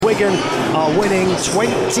Wigan are winning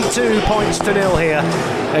 22-0 here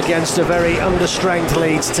against a very understrength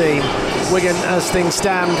Leeds team. Wigan, as things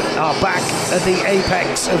stand, are back at the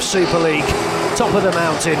apex of Super League, top of the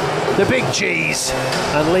mountain, the big G's,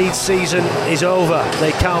 and Leeds' season is over.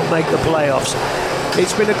 They can't make the playoffs.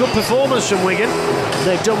 It's been a good performance from Wigan.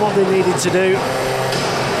 They've done what they needed to do.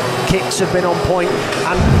 Kicks have been on point,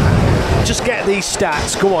 and just get these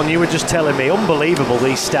stats. Go on, you were just telling me, unbelievable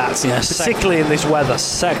these stats, particularly in this weather.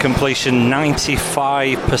 Set completion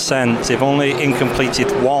 95%. They've only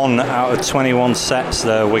incompleted 1 out of 21 sets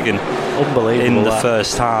there, Wigan. Unbelievable in the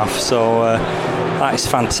first half. So that is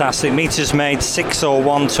fantastic. Meters made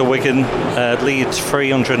 601 to Wigan. Leeds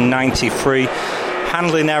 393.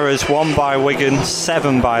 Handling errors 1 by Wigan,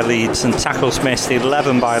 7 by Leeds, and tackles missed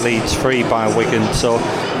 11 by Leeds, 3 by Wigan. So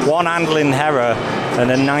 1 handling error and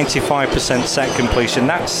a 95% set completion.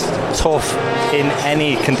 That's tough in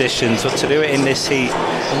any conditions, but to do it in this heat,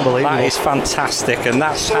 unbelievable. That is fantastic, and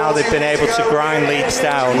that's how they've been able to grind Leeds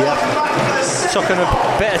down. Took them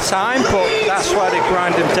a bit of time, but that's why they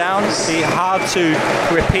grind them down. It's hard to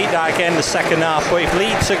repeat that again the second half, but if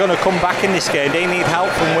Leeds are going to come back in this game, they need help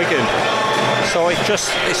from Wigan. So it's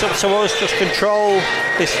up to us, just control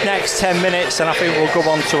this next 10 minutes, and I think we'll go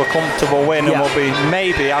on to a comfortable win, and we'll be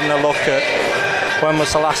maybe having a look at when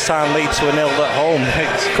was the last time Leeds were nilled at home.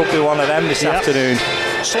 It could be one of them this afternoon.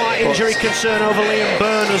 Slight injury concern over Liam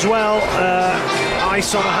Byrne as well.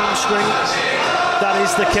 Ice on a hamstring. That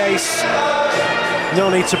is the case. No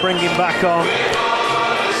need to bring him back on.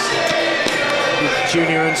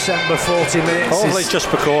 Junior and Sember 40 minutes. Hopefully just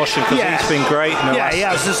precaution, because he's been great in the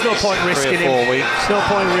last there's no point risking 3 or 4 weeks. No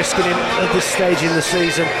point risking him at this stage in the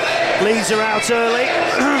season. Leeds are out early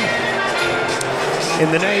in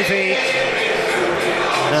the Navy,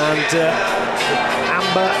 and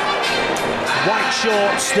amber white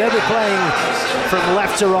shorts. They'll be playing from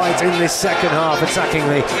left to right in this second half, attacking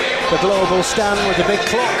the global stand with the big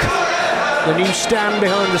clock, the new stand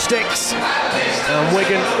behind the sticks. And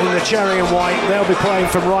Wigan in the cherry and white, they'll be playing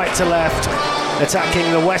from right to left,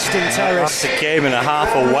 attacking the Western Terrace. That's a game and a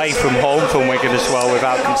half away from home from Wigan as well,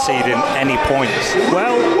 without conceding any points.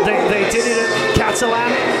 Well, they did it at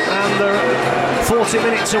Catalan, and they're 40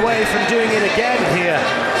 minutes away from doing it again here.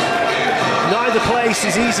 Neither place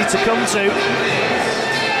is easy to come to.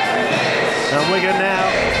 And Wigan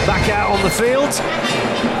now back out on the field.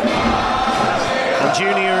 And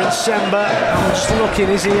Junior and Sember, I'm just looking,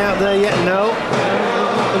 is he out there yet? No.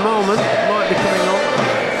 At the moment, might be coming on.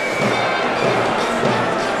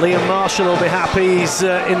 Liam Marshall will be happy, he's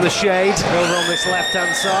in the shade over on this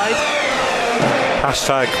left-hand side.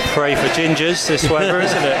 Hashtag pray for gingers this weather,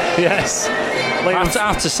 isn't it? Yes. I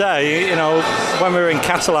have to say, when we were in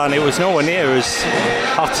Catalan, it was nowhere near as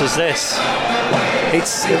hot as this.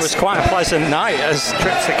 It was quite a pleasant night as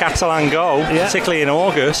trips to Catalan go, particularly in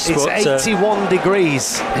August. It's 81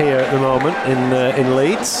 degrees here at the moment in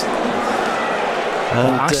Leeds.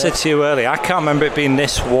 And I said to you earlier, I can't remember it being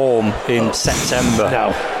this warm in September.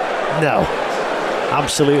 No,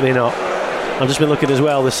 absolutely not. I've just been looking as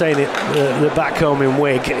well. They're saying it back home in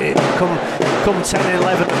Wig. Come 10,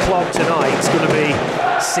 11 o'clock tonight, it's going to be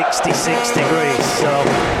 66 degrees. So,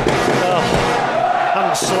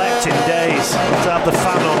 haven't slept in days to have the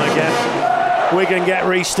fan on again. Wigan get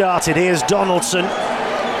restarted. Here's Donaldson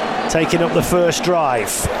taking up the first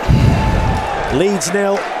drive. Leeds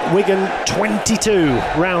 0, Wigan 22,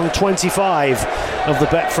 round 25 of the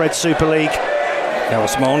Betfred Super League. I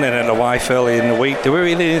was moaning at the wife early in the week. Do we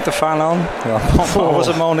really need the fan on? I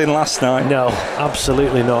wasn't moaning last night. No,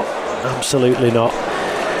 absolutely not. Absolutely not.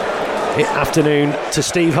 Afternoon to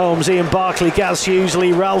Steve Holmes, Ian Barkley, Gaz Hughes,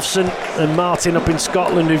 Lee Ralphson and Martin up in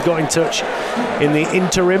Scotland, who've got in touch in the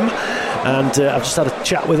interim. And I've just had a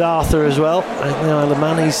chat with Arthur as well. The Isle of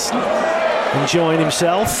Man, he's enjoying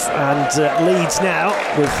himself. And Leeds now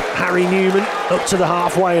with Harry Newman up to the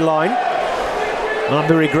halfway line. I'll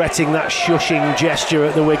be regretting that shushing gesture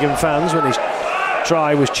at the Wigan fans when his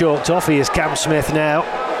try was chalked off. Here's Cam Smith now.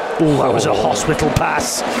 That was a hospital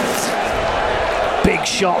pass. Big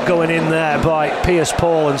shot going in there by Piers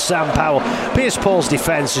Paul and Sam Powell. Piers Paul's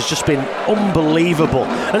defence has just been unbelievable,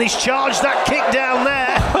 and he's charged that kick down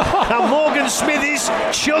there. And Morgan Smithies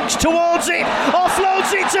chugs towards it,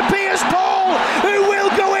 offloads it to Piers Paul, who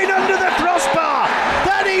will go in under the crossbar.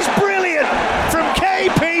 That is brilliant from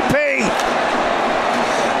KPP.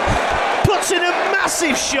 Puts in a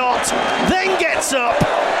massive shot, then gets up,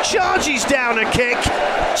 charges down a kick.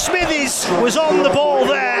 Smithies was on the ball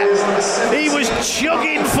there. He was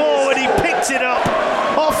chugging forward. he picked it up,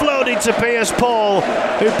 offloaded to Piers Paul,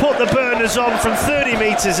 who put the burners on from 30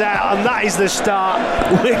 metres out, and that is the start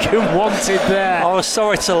Wigan wanted there. I was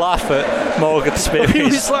sorry to laugh at Morgan Smith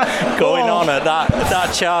going on at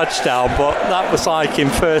that charge down, but that was like in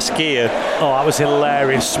first gear. Oh, that was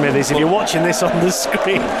hilarious, Smithies. If you're watching this on the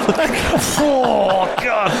screen, oh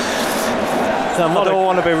God. I don't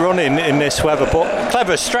want to be running in this weather, but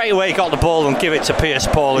clever, straight away got the ball and give it to Piers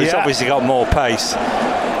Paul, who's obviously got more pace.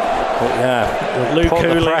 But yeah, Luke put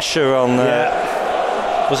Hooley. The pressure on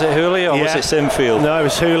was it Hooley or was it Sinfield? No, it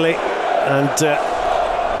was Hooley,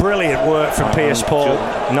 and brilliant work from Piers Paul.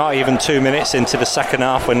 Not even 2 minutes into the second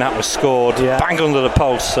half when that was scored, bang under the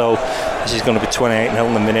post, so this is going to be 28-0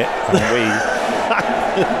 in a minute.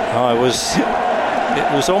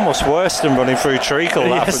 It was almost worse than running through treacle,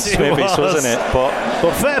 that from Smithies, wasn't it? But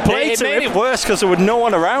fair play it to him. made it worse because there was no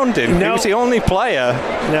one around him. No. He was the only player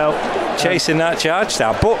chasing that charge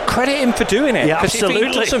down. But credit him for doing it. Yeah, absolutely.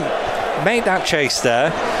 If he doesn't make that chase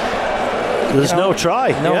there, there's no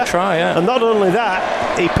try. No try, And not only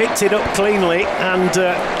that, he picked it up cleanly and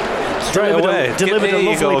delivered a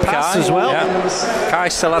lovely pass as well. Kai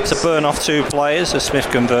still had to burn off 2 players as Smith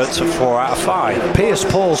converts to 4 out of 5. Piers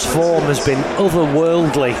Paul's form has been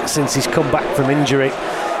otherworldly since he's come back from injury.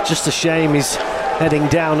 Just a shame he's heading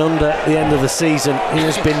down under the end of the season. He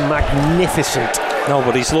has been magnificent. No,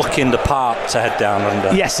 but he's looking the part to head down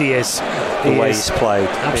under. Yes, he is. The way he's played.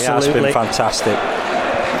 Absolutely. He has been fantastic.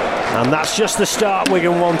 And that's just the start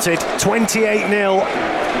Wigan wanted. 28-0.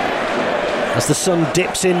 As the sun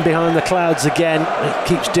dips in behind the clouds again, it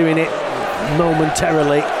keeps doing it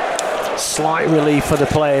momentarily. Slight relief for the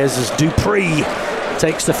players as Dupree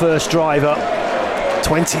takes the first drive up.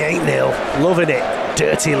 28-0. Loving it.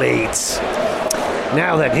 Dirty Leeds.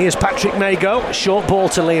 Now then, here's Patrick Mago. Short ball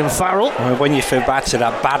to Liam Farrell. When you think back to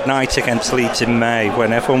that bad night against Leeds in May,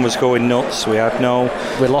 when everyone was going nuts, we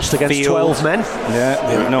lost against field. 12 men. Yeah,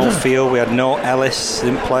 we had no field. We had no Ellis.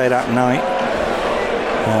 Didn't play that night.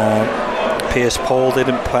 Piers Paul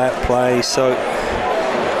didn't play, so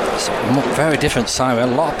it's a very different side. We had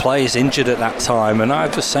a lot of players injured at that time, and I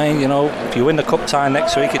was just saying, if you win the cup tie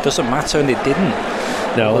next week, it doesn't matter, and it didn't.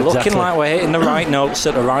 No, we're exactly. Looking like we're hitting the right notes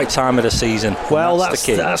at the right time of the season. Well,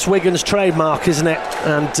 that's Wigan's trademark, isn't it?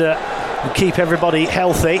 And keep everybody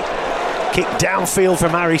healthy. Kick downfield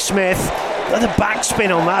from Harry Smith. Another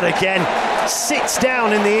backspin on that again. Sits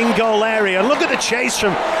down in the in-goal area. Look at the chase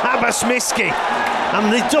from Abbas Miski.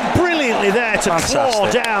 And they've done brilliantly there to claw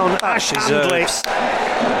down Ash Handley.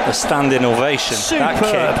 A standing ovation. Superb.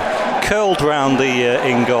 That kick curled round the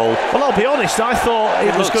in-goal. Well, I'll be honest, I thought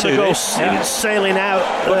it was going to go sailing out.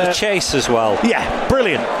 But the chase as well. Yeah,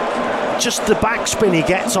 brilliant. Just the backspin he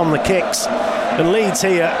gets on the kicks. And Leeds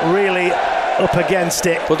here really up against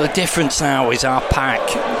it. But the difference now is our pack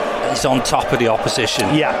is on top of the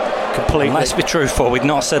opposition. Yeah, completely. And let's be truthful, we've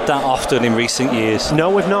not said that often in recent years. No,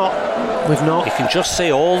 we've not. You can just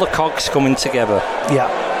see all the cogs coming together. Yeah.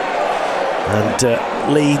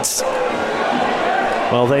 And Leeds,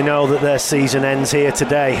 well, they know that their season ends here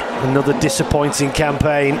today. Another disappointing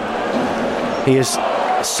campaign. Here's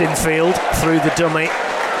Sinfield through the dummy.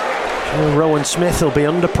 Rowan Smith will be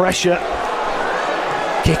under pressure.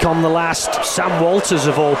 Kick on the last. Sam Walters,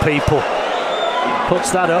 of all people,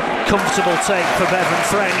 puts that up. Comfortable take for Bevan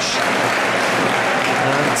French.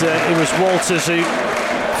 And it was Walters who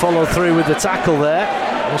followed through with the tackle there.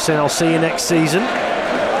 We'll say I'll see you next season.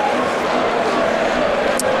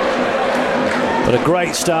 But a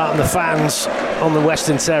great start, and the fans on the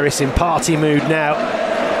Western Terrace in party mood now.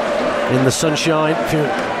 In the sunshine,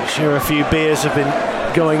 I'm sure a few beers have been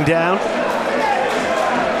going down.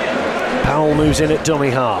 Powell moves in at dummy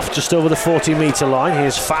half, just over the 40-metre line.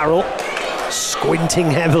 Here's Farrell, squinting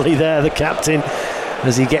heavily there, the captain,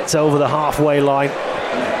 as he gets over the halfway line.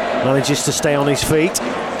 Manages to stay on his feet.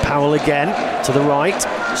 Powell again to the right.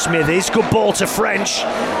 Smithies, good ball to French.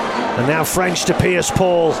 And now French to Piers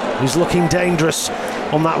Paul, who's looking dangerous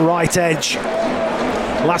on that right edge.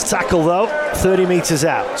 Last tackle though, 30 metres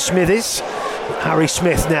out. Smithies, Harry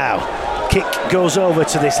Smith now. Kick goes over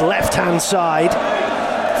to this left-hand side.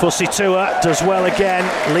 Fussy Tua does well again,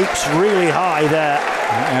 leaps really high there.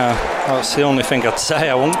 Yeah, that's the only thing I'd say.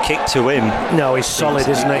 I won't kick to him. No, he's solid,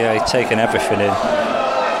 isn't he? Yeah, he's taking everything in.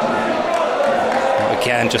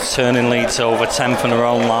 Again, just turning Leeds over 10th on their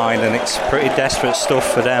own line, and it's pretty desperate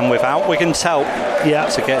stuff for them without Wigan's help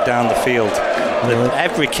to get down the field.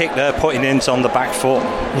 Every kick they're putting in's on the back foot.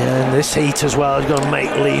 Yeah, and this heat as well is going to make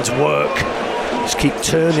Leeds work. Just keep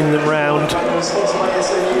turning them round.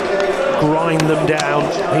 grind them down.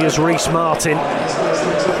 Here's Reece Martin.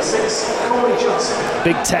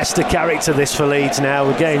 Big test of character this for Leeds now.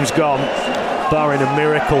 The game's gone, barring a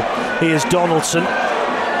miracle. Here's Donaldson.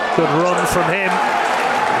 Good run from him.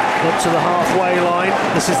 Up to the halfway line.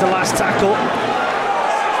 This is the last tackle.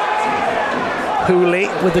 Hooley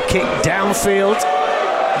with the kick downfield.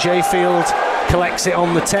 Jayfield collects it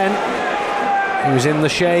on the 10. He was in the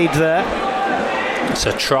shade there. It's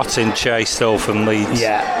a trotting chase though from Leeds.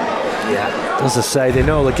 Yeah. As I say, they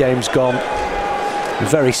know the game's gone.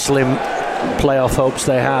 Very slim playoff hopes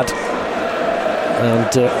they had.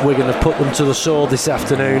 And Wigan have put them to the sword this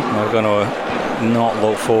afternoon. We're going to not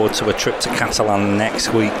look forward to a trip to Catalan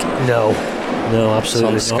next week. No,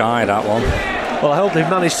 absolutely it's on the sky, that one. Well, I hope they've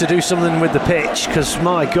managed to do something with the pitch, because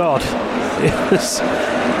my God, it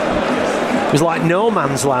was like no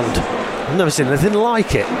man's land. I've never seen anything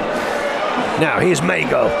like it. Now here's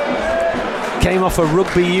Mago. Came off a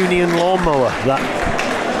rugby union lawnmower, that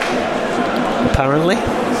apparently.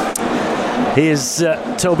 Here's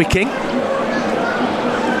Toby King.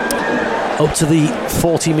 Up to the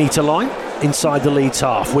 40-metre line inside the Leeds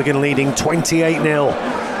half. Wigan leading 28-0.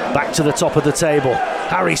 Back to the top of the table.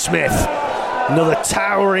 Harry Smith. Another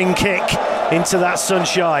towering kick into that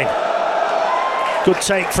sunshine. Good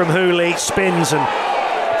take from Hooley. Spins and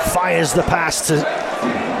fires the pass to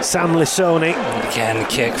Sam Lissoni. Again,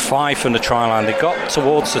 kick 5 from the try line. They got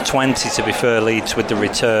towards the 20, to be fair, Leeds, with the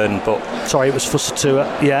return, but... Sorry, it was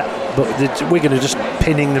Fusatua, yeah, but Wigan are just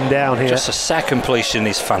pinning them down here. Just a set completion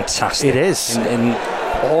is fantastic. It is. In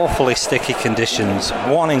awfully sticky conditions.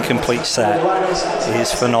 One incomplete set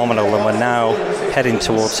is phenomenal, and we're now heading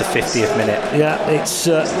towards the 50th minute. Yeah, it's...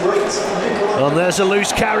 and there's a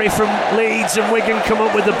loose carry from Leeds, and Wigan come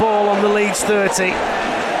up with the ball on the Leeds 30.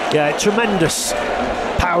 Yeah, tremendous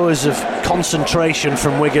powers of concentration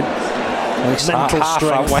from Wigan. Mental half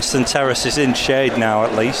strength. at Western Terrace is in shade now,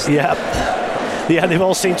 at least. Yeah, they've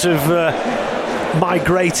all seemed to have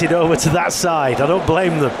migrated over to that side. I don't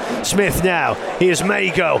blame them. Smith now. Here's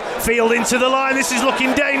Mago. Field into the line. This is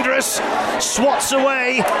looking dangerous. Swats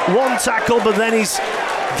away. One tackle, but then he's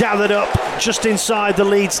gathered up just inside the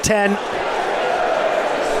Leeds 10.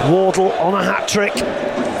 Wardle on a hat-trick.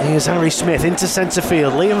 Here's Harry Smith into centre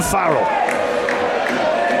field. Liam Farrell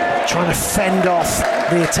trying to fend off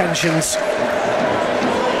the attentions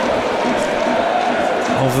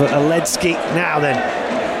of Aledzki. Now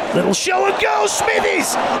then, little show and go.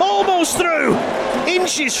 Smithies almost through,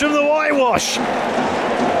 inches from the whitewash.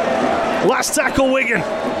 Last tackle Wigan.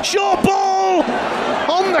 Short ball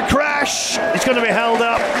on the crash. It's going to be held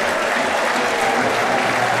up.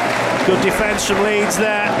 Good defence from Leeds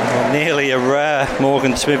there. Well, nearly a rare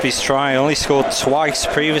Morgan Smithies try. Only scored twice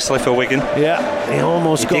previously for Wigan. Yeah, he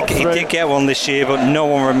almost got through. He did get one this year, but no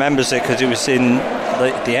one remembers it because it was in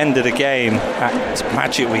the end of the game at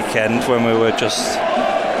Magic Weekend when we were just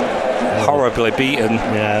horribly beaten.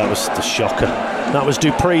 Yeah, that was the shocker. That was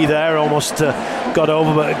Dupree there, almost got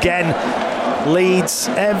over, but again, Leeds,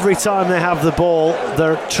 every time they have the ball,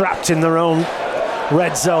 they're trapped in their own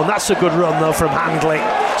red zone. That's a good run though from Handley.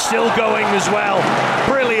 Still going as well.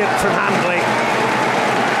 Brilliant from Handley.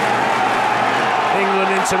 England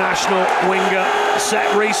international winger.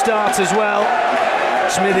 Set restart as well.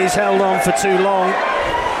 Smithies held on for too long.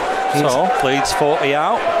 So, Leeds 40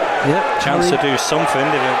 out. Yep. Chance to do something.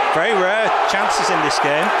 Very rare chances in this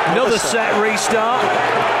game. Another set restart.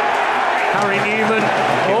 Harry Newman.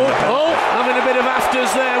 Oh, having a bit of afters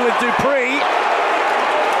there with Dupree.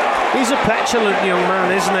 He's a petulant young man,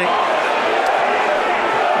 isn't he?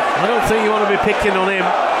 I don't think you want to be picking on him.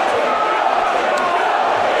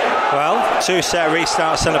 Well, 2 set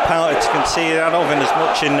restarts and a penalty to concede. I don't think there's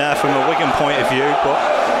much in there from a Wigan point of view, but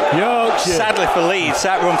sadly for Leeds,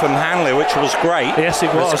 that run from Hanley, which was great. Yes,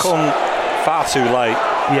 it was. It's come far too late.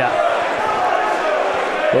 Yeah.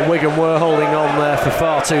 But Wigan were holding on there for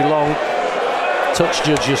far too long. Touch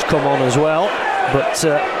judges come on as well, but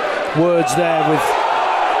words there with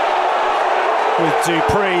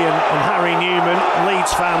Dupree and Harry Newman.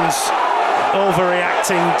 Leeds fans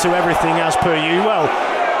overreacting to everything as per you. Well,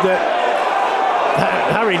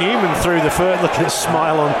 Harry Newman threw the first. Look at his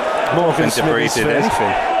smile on Morgan Smith's face. Anything.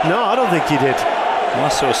 No, I don't think he did.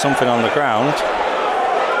 Unless there was something on the ground.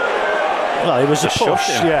 Well, it was a push,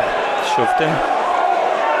 yeah. Shoved him.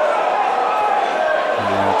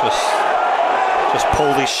 Just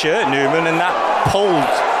pulled his shirt, Newman, and that pulled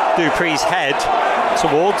Dupree's head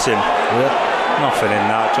towards him. Yeah. Nothing in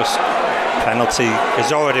that, just penalty has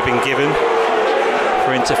already been given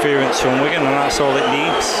for interference from Wigan, and that's all it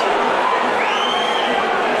needs.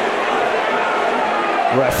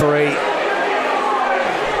 Referee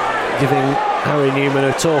giving Harry Newman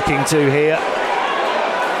are talking to here.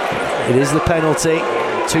 It is the penalty.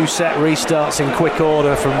 2 set restarts in quick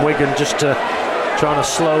order from Wigan, just to trying to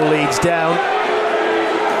slow Leeds down.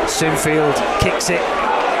 Sinfield kicks it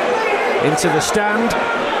into the stand,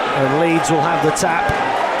 and Leeds will have the tap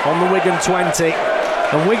on the Wigan 20.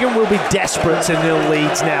 And Wigan will be desperate to nil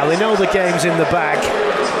Leeds now. They know the game's in the bag.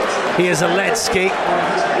 Here's Aledzki.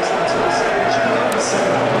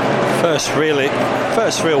 First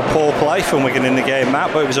real poor play from Wigan in the game,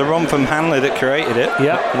 Matt, but it was a run from Hanley that created it.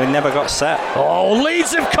 Yeah. We never got set. Oh,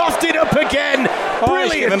 Leeds have coughed it up again.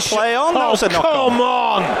 Brilliant. Play on. That was a knock on. Come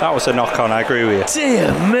on. That was a knock on, I agree with you.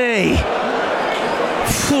 Dear me.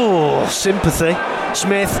 Sympathy.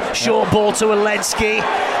 Smith, short ball to Aledzki.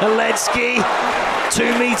 Aledzki,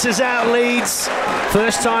 2 metres out Leeds.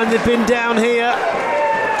 First time they've been down here.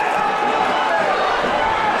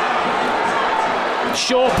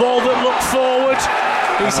 Short ball that looked forward.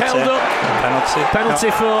 He's held up. Penalty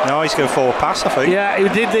for... No, he's going forward pass, I think. Yeah, he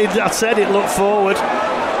did. I said it looked forward.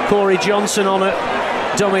 Corey Johnson on it.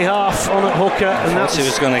 Dummy half on at hooker. And he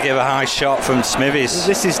was going to give a high shot from Smithies.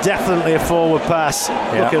 This is definitely a forward pass.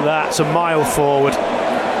 Yeah. Look at that. It's a mile forward.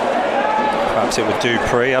 Perhaps it was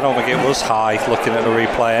Dupree. I don't think it was high, looking at the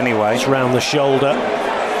replay anyway. It's round the shoulder.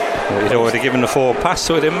 But he'd already given the forward pass,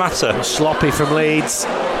 so it didn't matter. Sloppy from Leeds.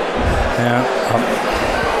 Yeah.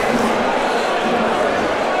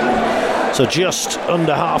 So just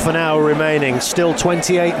under half an hour remaining. Still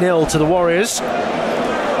 28-0 to the Warriors.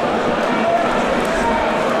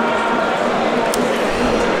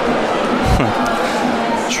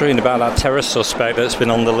 Reading about that terror suspect that's been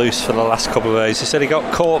on the loose for the last couple of days. He said he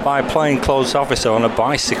got caught by a plainclothes officer on a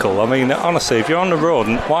bicycle. I mean, honestly, if you're on the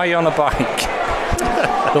run, why are you on a bike?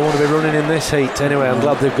 Don't want to be running in this heat. Anyway, I'm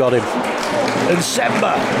glad they've got him. And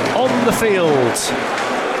Semba on the field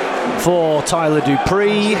for Tyler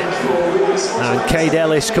Dupree. And Cade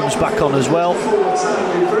Ellis comes back on as well.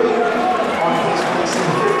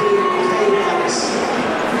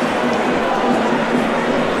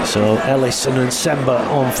 So Ellis and Semba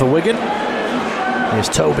on for Wigan. Here's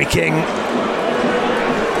Toby King.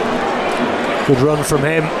 Good run from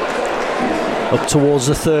him. Up towards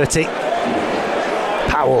the 30.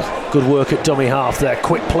 Powell, good work at dummy half there.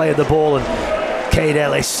 Quick play of the ball, and Cade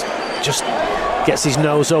Ellis just gets his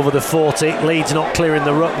nose over the 40. Leeds not clearing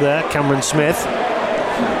the ruck there. Cameron Smith.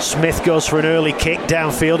 Smith goes for an early kick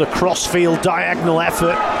downfield, a cross-field diagonal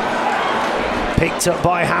effort. Picked up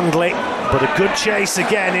by Handley. But a good chase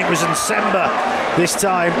again. It was Nsemba this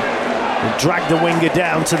time. He dragged the winger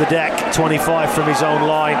down to the deck. 25 from his own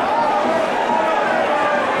line.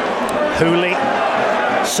 Hooley.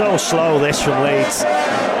 So slow this from Leeds.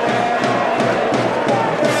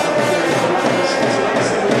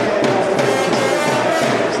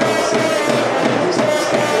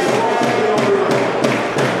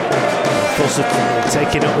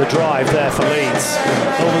 Taking up the drive there for Leeds.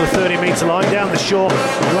 Over the 30-metre line, down the short,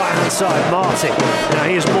 right-hand side, Martin. Now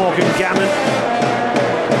here's Morgan Gannon.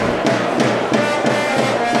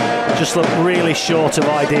 Just look really short of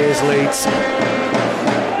ideas, Leeds.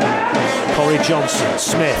 Corey Johnson,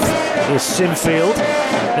 Smith. Here's Sinfield.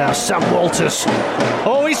 Now Sam Walters.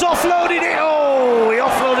 Oh, he's offloaded it! Oh, he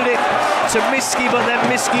offloaded it to Miskey, but then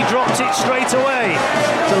Miskey dropped it straight away.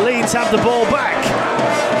 So Leeds have the ball back.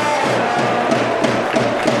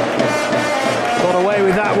 Away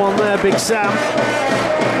with that one there, Big Sam.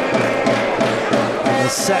 A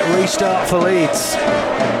set restart for Leeds.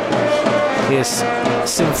 Here's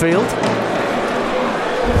Sinfield.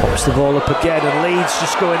 Pops the ball up again, and Leeds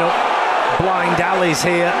just going up blind alleys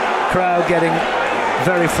here. Crowd getting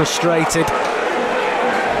very frustrated.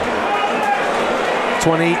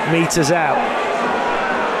 20 metres out.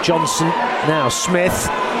 Johnson, now Smith.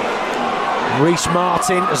 Reece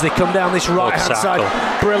Martin as they come down this right-hand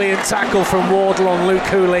side. Brilliant tackle from Wardle on Luke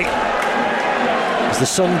Hooley. As the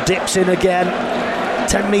sun dips in again.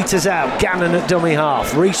 10 metres out, Gannon at dummy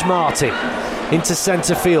half. Reece Martin into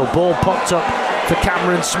centre field. Ball popped up for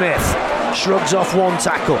Cameron Smith. Shrugs off one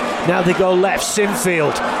tackle. Now they go left,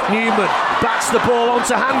 Sinfield. Newman bats the ball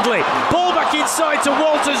onto Handley. Ball back inside to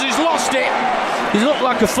Walters, who's lost it. He's looked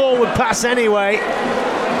like a forward pass anyway.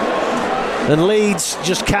 And Leeds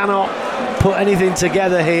just cannot put anything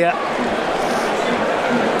together here.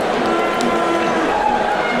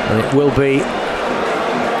 And it will be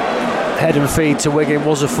head and feed to Wigan.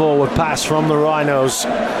 Was a forward pass from the Rhinos.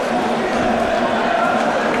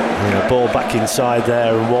 Yeah, ball back inside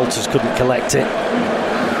there, and Walters couldn't collect it.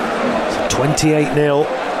 28-0,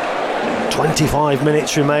 25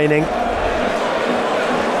 minutes remaining.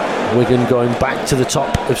 Wigan going back to the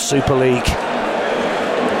top of Super League.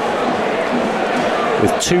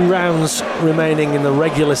 With 2 rounds remaining in the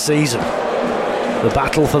regular season, the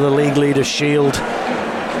battle for the league leader shield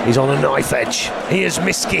is on a knife edge. Here's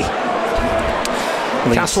Miskey.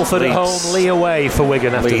 Castleford at home, Lee away for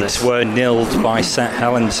Wigan after Leeds this. were nilled by St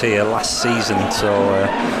Helens here last season, so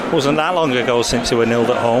it wasn't that long ago since they were nilled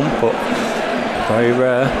at home, but very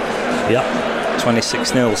rare. Yep.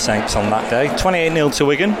 26-0 Saints on that day. 28-0 to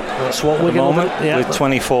Wigan. That's what Wigan moment, with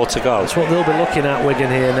 24 to go. That's what they'll be looking at, Wigan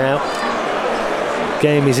here now.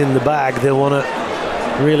 Game is in the bag. They'll want to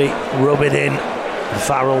really rub it in.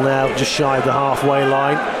 Farrell now just shy of the halfway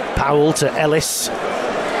line. Powell to Ellis.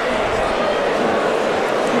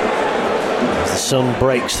 As the sun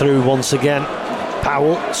breaks through once again,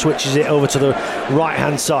 Powell switches it over to the right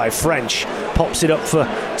hand side. French pops it up for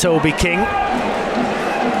Toby King.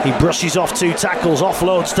 He brushes off 2 tackles,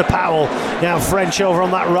 offloads to Powell. Now French over on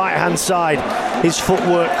that right hand side. His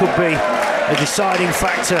footwork could be a deciding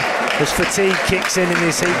factor as fatigue kicks in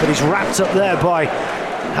his heat, but he's wrapped up there by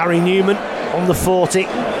Harry Newman on the 40.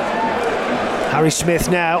 Harry Smith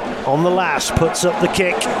now on the last, puts up the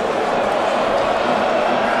kick.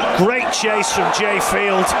 Great chase from Jay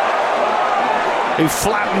Field, who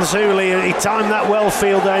flattens Hooley. He timed that well,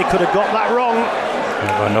 Field there. He could have got that wrong.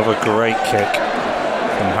 Another great kick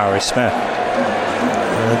from Harry Smith.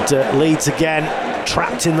 And Leeds again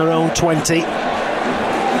trapped in their own 20.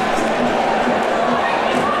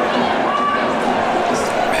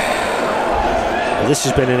 This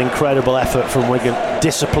has been an incredible effort from Wigan.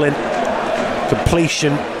 Discipline,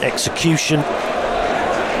 completion, execution.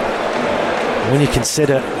 When you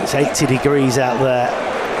consider it's 80 degrees out there,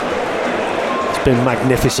 it's been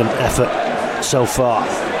magnificent effort so far.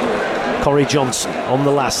 Corey Johnson on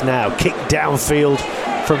the last now. Kick downfield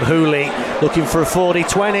from Hooley, looking for a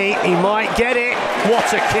 40-20. He might get it. What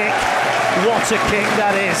a kick. What a kick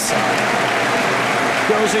that is.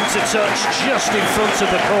 Goes into touch just in front of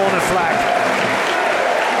the corner flag.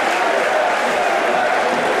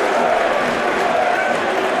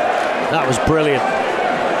 That was brilliant.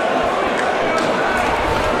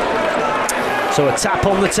 So a tap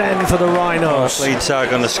on the 10 for the Rhinos. Leeds are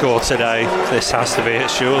going to score today. This has to be it,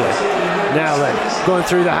 surely. Now then, going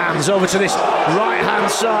through the hands, over to this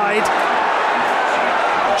right-hand side.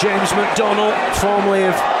 James McDonnell, formerly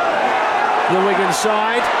of the Wigan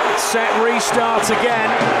side. Set restart again.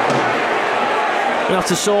 We'll have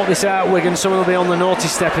to sort this out, Wigan. Someone will be on the naughty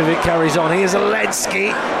step if it carries on. Here's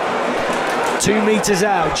Aledzki. 2 metres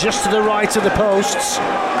out, just to the right of the posts.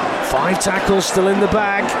 5 tackles still in the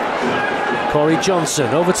bag. Corey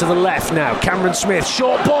Johnson over to the left now. Cameron Smith,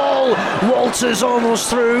 short ball. Walters almost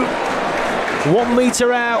through. 1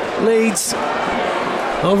 metre out, Leeds.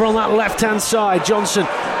 Over on that left-hand side, Johnson,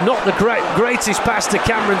 not the greatest pass to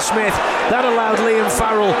Cameron Smith. That allowed Liam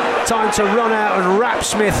Farrell time to run out and wrap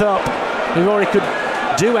Smith up before he could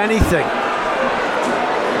do anything.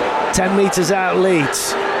 10 metres out,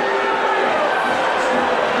 Leeds.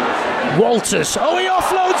 Walters, oh, he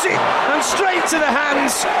offloads it and straight to the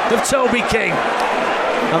hands of Toby King.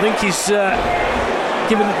 I think he's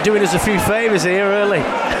doing us a few favours here early.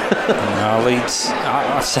 No, Leeds,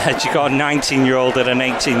 I said you got a 19-year-old and an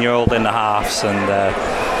 18-year-old in the halves,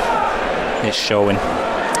 and it's showing.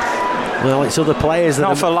 Well, it's other players that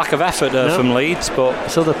not for lack of effort from Leeds, but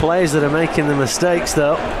it's other players that are making the mistakes,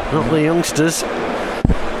 though, not the youngsters.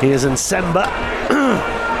 Here's Nsemba,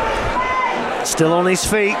 still on his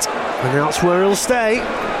feet. And that's where he'll stay.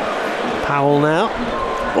 Powell now.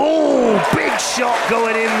 Oh, big shot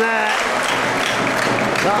going in there.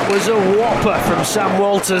 That was a whopper from Sam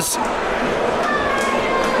Walters.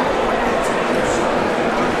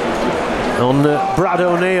 On Brad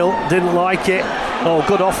O'Neill, didn't like it. Oh,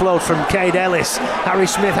 good offload from Cade Ellis. Harry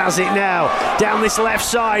Smith has it now. Down this left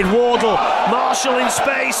side, Wardle. Marshall in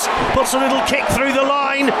space. Puts a little kick through the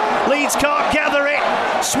line. Leeds can't gather it.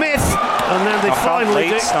 Smith. And then they finally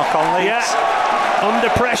do. Knock on Leeds. Yeah. Under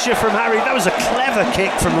pressure from Harry. That was a clever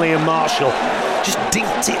kick from Liam Marshall. Just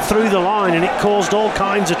dinked it through the line and it caused all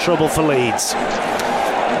kinds of trouble for Leeds.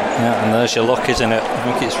 Yeah, and there's your luck, isn't it? I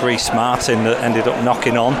think it's Reece Martin that ended up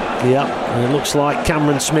knocking on. Yeah, and it looks like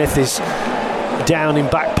Cameron Smith is down in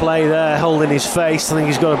back play there, holding his face. I think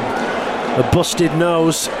he's got a busted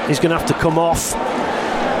nose. He's going to have to come off.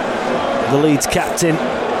 The Leeds captain.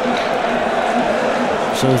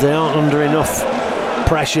 So they aren't under enough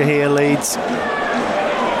pressure here, Leeds.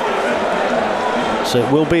 So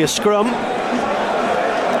it will be a scrum.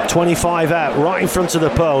 25 out, right in front of the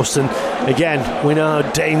post. And again, we know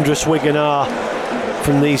how dangerous Wigan are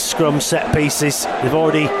from these scrum set pieces. They've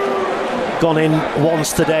already gone in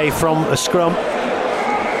once today from a scrum,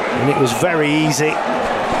 and it was very easy.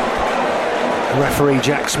 Referee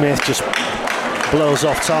Jack Smith just blows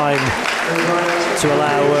off time to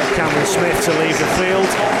allow Cameron Smith to leave the field.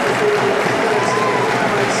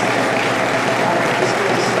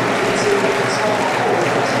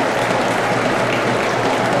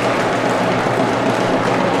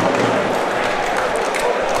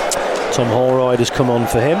 Tom Holroyd has come on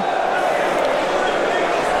for him.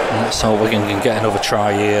 So Wigan can get another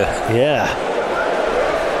try here. Yeah.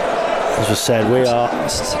 As I said, we are...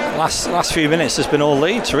 Last few minutes has been all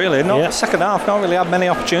Leeds, really. Second half, not really had many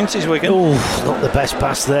opportunities, Wigan. Oh, not the best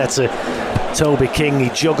pass there to Toby King. He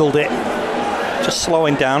juggled it. Just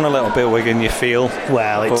slowing down a little bit, Wigan, you feel.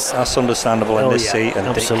 Well, but that's understandable in this seat and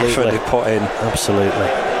absolutely. the effort they put in. Absolutely.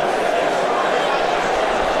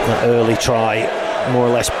 That early try more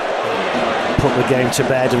or less put the game to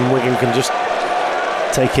bed, and Wigan can just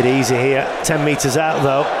take it easy here. 10 metres out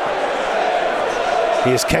though.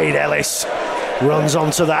 Here's Cade Ellis, runs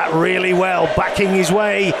onto that really well, backing his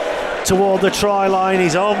way toward the try line.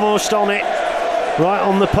 He's almost on it, right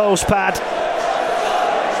on the post pad.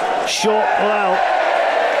 Short, well,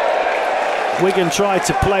 Wigan tried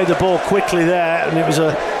to play the ball quickly there, and it was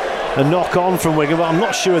a knock on from Wigan, but I'm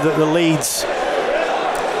not sure that the Leeds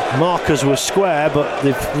markers were square, but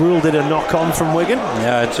they've ruled it a knock on from Wigan.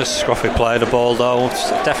 Yeah, just scruffy play the ball though. It's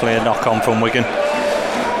definitely a knock on from Wigan.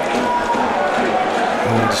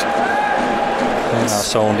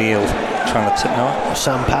 That's O'Neill trying to tip now.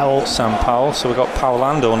 Sam Powell. So we've got Powell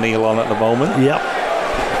and O'Neill on at the moment. Yep.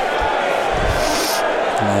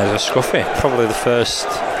 And there's a scruffy. Probably the first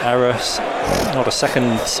error, not a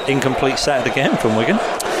second incomplete set of the game from Wigan.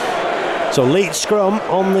 So Leeds scrum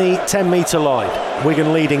on the 10-metre line.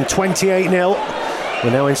 Wigan leading 28-0.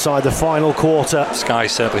 We're now inside the final quarter. Sky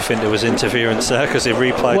certainly think there was interference there because he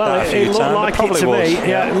replayed that a few times. Well, it looked like it to me.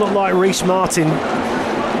 Yeah, it looked like Reece Martin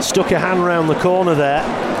stuck a hand round the corner there.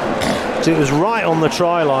 So it was right on the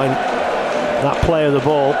try line, that play of the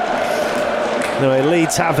ball. Anyway,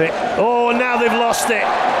 Leeds have it. Oh, now they've lost it.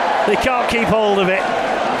 They can't keep hold of it.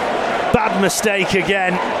 Bad mistake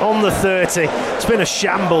again on the 30. It's been a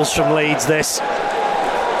shambles from Leeds, this.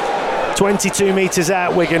 22 metres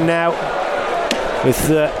out, Wigan now, with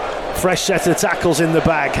the fresh set of tackles in the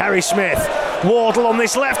bag. Harry Smith, Wardle on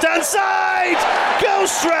this left-hand side,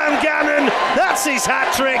 goes round Gannon. That's his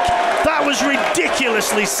hat-trick. That was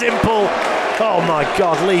ridiculously simple. Oh my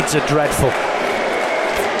God, Leeds are dreadful.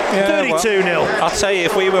 32-0. I'll tell you,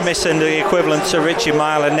 if we were missing the equivalent to Richie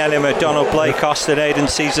Mile and Nelly McDonald, Blake Austin, Aidan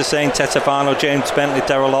Caesar, Saint Tetavano, James Bentley,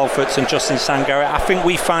 Daryl Alfords and Justin Sangare, I think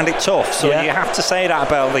we find it tough. So you have to say that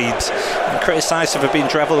about Leeds and criticise them for being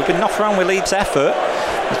dreadful. There's been nothing wrong with Leeds' effort.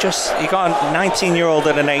 It's just, you got a 19-year-old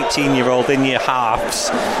and an 18-year-old in your halves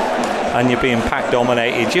and you're being pack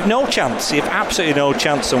dominated. You've no chance. You've absolutely no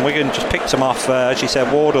chance. And Wigan just picked him off, as you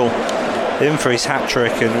said, Wardle in for his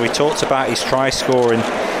hat-trick, and we talked about his try-scoring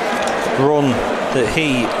run that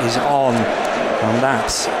he is on, and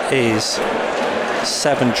that is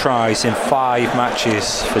 7 tries in 5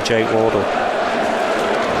 matches for Jake Wardle.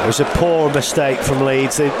 It was a poor mistake from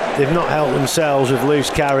Leeds. They've not helped themselves with loose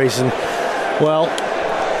carries, and well,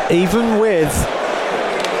 even with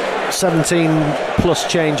 17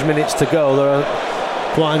 plus change minutes to go, there are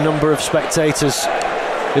quite a number of spectators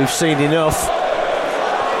who've seen enough.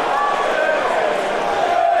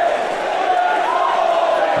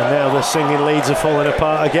 And now the singing Leeds are falling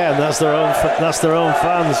apart again. That's their own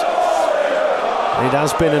fans. It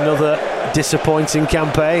has been another disappointing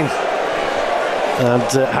campaign.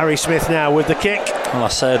 And Harry Smith now with the kick. Well, I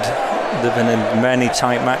said they've been in many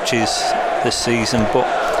tight matches this season, but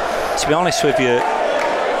to be honest with you,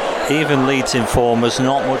 even Leeds in form, there's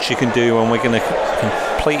not much you can do when we're going to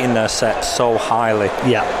completing their set so highly.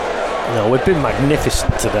 Yeah. No, we've been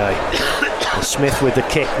magnificent today. Smith with the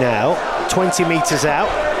kick now, 20 metres out.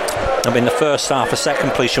 I mean, the first half, the set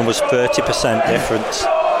completion was 30% difference.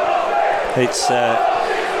 It's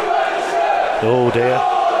oh dear.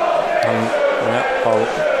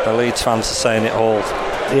 Well, the Leeds fans are saying it all.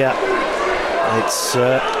 Yeah,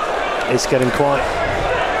 it's getting quite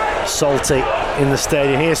salty in the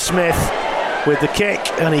stadium. Here's Smith with the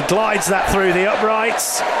kick, and he glides that through the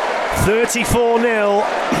uprights. 34-0.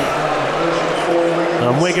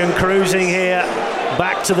 And Wigan cruising here,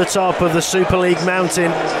 back to the top of the Super League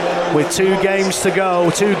mountain with 2 games to go.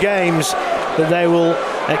 2 games that they will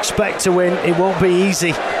expect to win. It won't be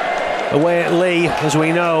easy away at Lee, as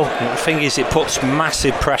we know. The thing is, it puts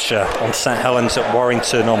massive pressure on St Helens at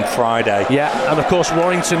Warrington on Friday. Yeah, and of course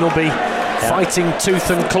Warrington will be fighting tooth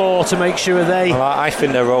and claw to make sure they... Well, I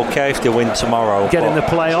think they're okay if they win tomorrow. Get in the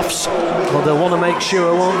playoffs. Well, they'll want to make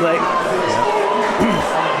sure, won't they? Yeah.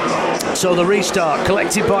 So the restart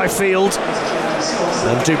collected by Field.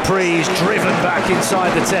 And Dupree's driven back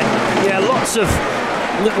inside the 10. Yeah, lots of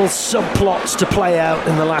little subplots to play out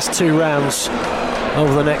in the last 2 rounds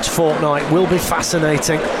over the next fortnight. Will be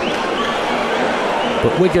fascinating.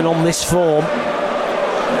 But Wigan on this form,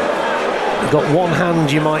 got one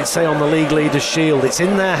hand, you might say, on the league leaders' shield. It's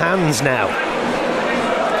in their hands now.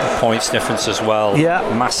 Points difference as well. Yeah.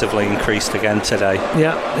 Massively increased again today.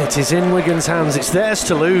 Yeah, it is in Wigan's hands. It's theirs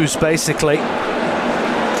to lose, basically.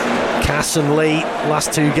 Cass and Lee,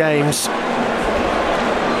 last 2 games.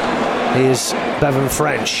 Here's Bevan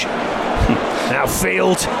French. Now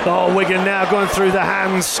Field. Oh, Wigan now going through the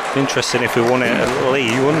hands. Interesting if we won it at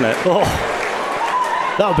Lee, wouldn't it? Oh,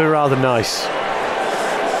 that would be rather nice.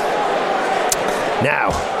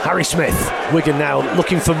 Now, Harry Smith. Wigan now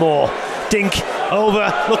looking for more. Dink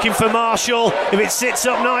over, looking for Marshall. If it sits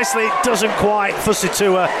up nicely, it doesn't quite.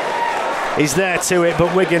 Fusitua is there to it,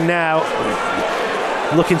 but Wigan now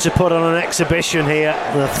looking to put on an exhibition here.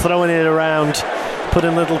 They're throwing it around,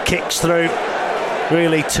 putting little kicks through,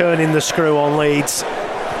 really turning the screw on Leeds,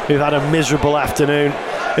 who've had a miserable afternoon.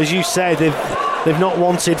 As you say, they've not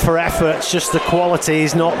wanted for effort, it's just the quality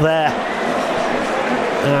is not there.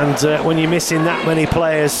 And when you're missing that many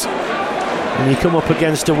players and you come up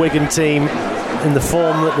against a Wigan team in the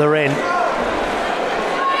form that they're in,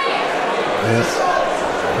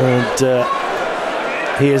 and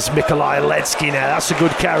here's Mikolaj Ledsky now. That's a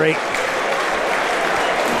good carry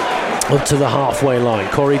up to the halfway line.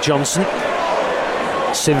 Corey Johnson,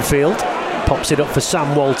 Sinfield pops it up for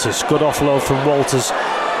Sam Walters. Good offload from Walters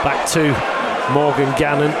back to Morgan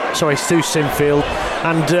Gannon. Sorry, to Sinfield.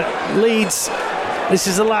 And Leeds, this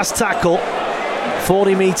is the last tackle,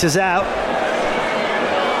 40 metres out.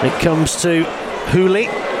 It comes to Hooley.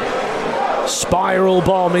 Spiral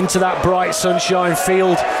bomb into that bright sunshine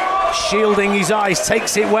field, shielding his eyes.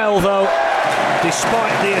 Takes it well though,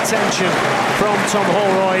 despite the attention from Tom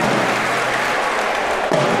Holroyd.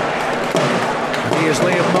 And here's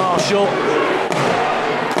Liam Marshall.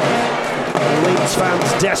 The Leeds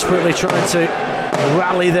fans desperately trying to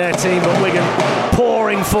rally their team, but Wigan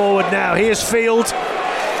pouring forward now. Here's Field.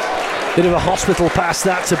 Bit of a hospital pass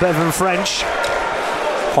that to Bevan French.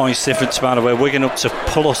 Points difference, by the way. Wigan up to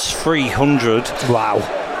plus 300. Wow.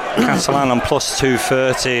 Catalan on plus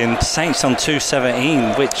 230 and Saints on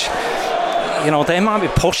 217, which, you know, they might be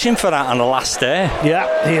pushing for that on the last day. Yeah,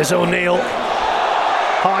 here's O'Neill.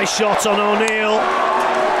 High shot on O'Neill.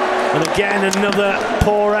 And again, another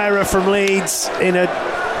poor error from Leeds in a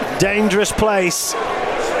dangerous place.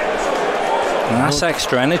 And that's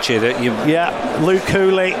extra energy that you... Yeah, Luke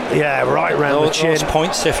Hooley, yeah, right round the chin. Those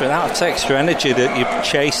points different. That's extra energy that you're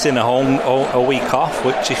chasing a week off,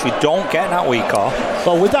 which if you don't get that week off...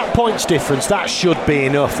 Well, with that points difference, that should be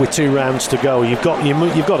enough with 2 rounds to go. You've got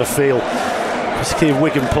to feel... Particularly if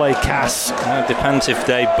Wigan play Cass. It depends if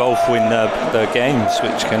they both win their games,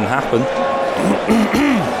 which can happen.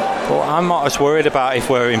 But I'm not as worried about if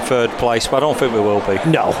we're in 3rd place, but I don't think we will be.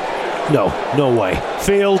 No way.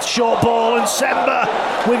 Field, short ball, and Semba.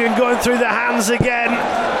 Wigan going through the hands again.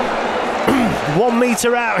 1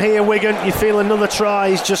 metre out here, Wigan. You feel another try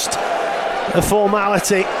is just a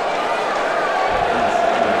formality.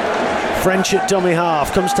 French at dummy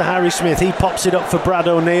half, comes to Harry Smith. He pops it up for Brad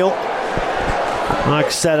O'Neill. Like I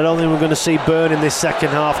said, I don't think we're going to see Byrne in this second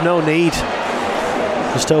half. No need.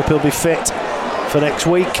 Just hope he'll be fit for next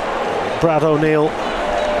week. Brad O'Neill,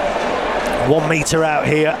 1 metre out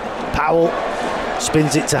here. Powell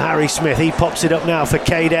spins it to Harry Smith. He pops it up now for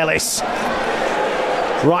Cade Ellis.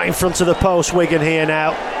 Right in front of the post, Wigan here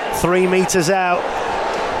now. 3 metres out.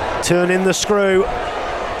 Turn in the screw.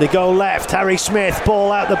 They go left. Harry Smith,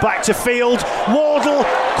 ball out the back to Field. Wardle,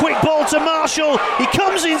 quick ball to Marshall. He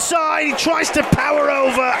comes inside. He tries to power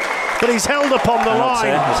over, but he's held up on the line.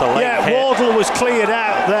 Yeah, hit. Wardle was cleared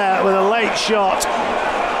out there with a late shot,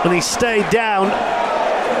 and he stayed down.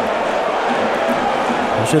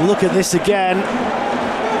 I should look at this again.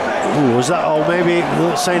 Ooh, was that? Oh, maybe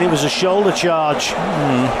saying it was a shoulder charge.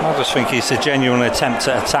 I just think it's a genuine attempt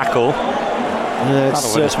at a tackle. I don't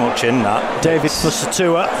think there's much in that. David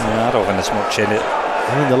Fusitua. Yeah, I don't think there's much in it.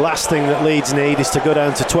 I mean, the last thing that Leeds need is to go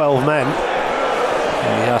down to 12 men.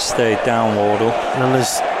 Yeah, he has stayed down, Wardle. And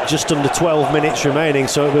there's just under 12 minutes remaining,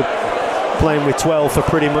 so we're playing with 12 for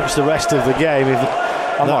pretty much the rest of the game.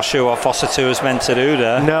 I'm not sure what Fusitua is meant to do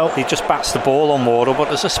there. No. He just bats the ball on Wardle, but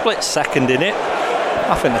there's a split second in it.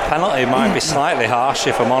 I think the penalty might be slightly harsh,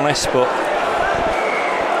 if I'm honest, but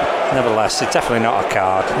nevertheless, it's definitely not a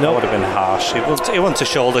card. It would have been harsh. It wasn't a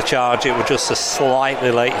shoulder charge, it was just a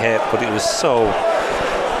slightly late hit, but it was so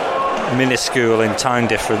minuscule in time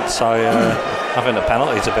difference. I think the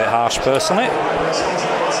penalty's a bit harsh, personally.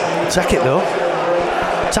 Take it though.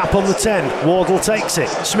 Tap on the 10. Wardle takes it.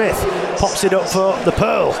 Smith pops it up for the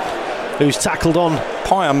Pearl, who's tackled on.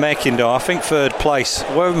 Point I'm making though, I think third place,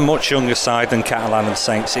 we're a much younger side than Catalan and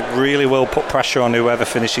Saints. It really will put pressure on whoever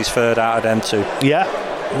finishes third out of them two. Yeah,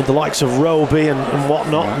 with the likes of Roby and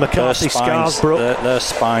whatnot, McCarthy, Scarsbrook. Their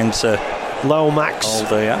spines are Lomax,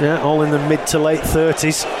 older, yeah, all in the mid to late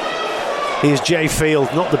 30s. Here's Jay Field,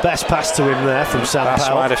 not the best pass to him there from Sam That's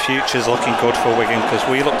Powell. why the future's looking good for Wigan, because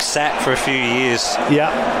we look set for a few years. Yeah.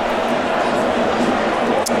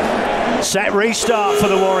 Set restart for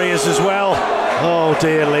the Warriors as well. Oh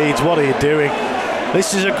dear, Leeds, what are you doing?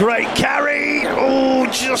 This is a great carry. Oh,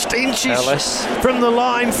 just inches Ellis from the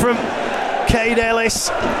line from Cade Ellis.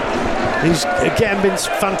 He's again been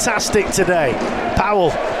fantastic today.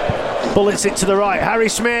 Powell bullets it to the right. Harry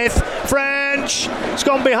Smith, French. It's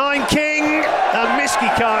gone behind King, and Miskey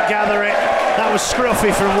can't gather it. That was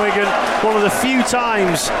scruffy from Wigan. One of the few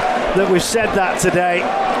times that we've said that today,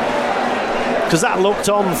 because that looked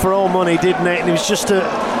on for all money, didn't it? And it was just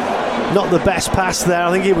not the best pass there.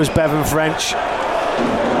 I think it was Bevan French.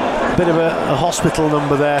 A bit of a hospital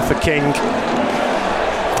number there for King.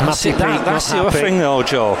 That's the other thing though,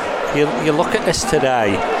 Joe. You look at this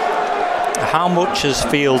today. How much has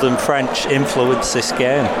Field and French influenced this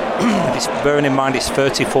game? Bearing in mind it's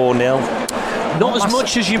 34-0. Not as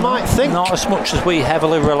much as you might think. Not as much as we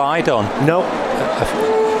heavily relied on. No.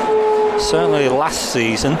 Certainly last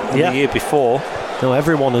season, the year before. No,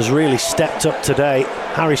 everyone has really stepped up today.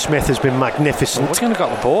 Harry Smith has been magnificent. We're going to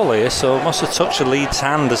got the ball here, so it must have touched the Leeds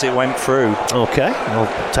hand as it went through. Okay,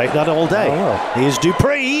 I'll take that all day. Here's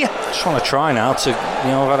Dupree. Just want to try now to,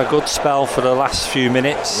 I've had a good spell for the last few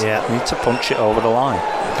minutes. Yeah. Need to punch it over the line.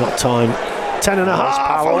 Got time. 10 and a half.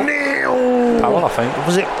 Powell. Powell, I think.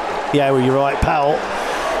 Was it? Yeah, well, you're right, Powell.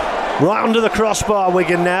 Right under the crossbar,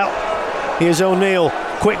 Wigan now. Here's O'Neill.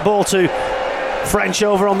 Quick ball to French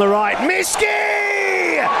over on the right.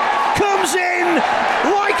 Miskey comes in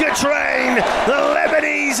like a train, the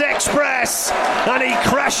Lebanese Express, and he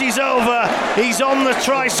crashes over. He's on the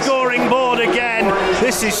try-scoring board again.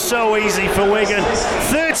 This is so easy for Wigan.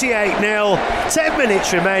 38-0, 10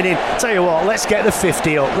 minutes remaining. Tell you what, let's get the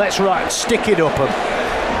 50 up. Let's stick it up.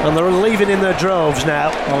 And they're leaving in their droves now.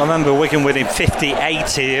 Well, I remember Wigan winning 58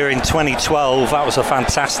 here in 2012. That was a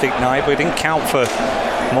fantastic night, but it didn't count for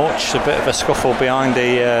much. A bit of a scuffle behind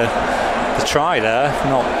the try there.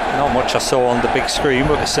 Not much I saw on the big screen,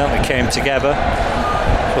 but it certainly came together.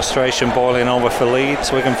 Frustration boiling over for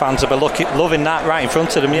Leeds. Wigan fans will be loving that right in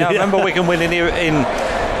front of them. Yeah, I remember Wigan winning here in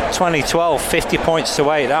 2012, 50 points to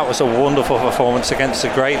 8. That was a wonderful performance against a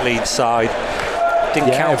great Leeds side.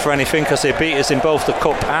 Didn't count for anything because they beat us in both the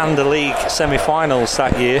Cup and the League semi-finals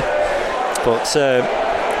that year. But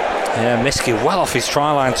Miskey well off his try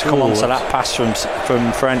line to come onto that pass from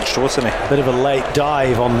French, wasn't he? Bit of a late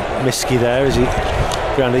dive on Miskey there as he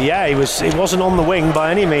grounded. Yeah, he wasn't on the wing by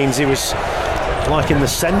any means. He was like in the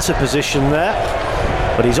centre position there.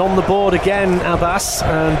 But he's on the board again, Abbas,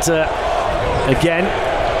 and again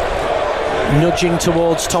nudging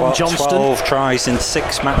towards Tom Johnston. 12 tries in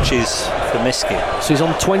 6 matches for Miskey. So he's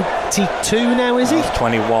on 22 now, is he?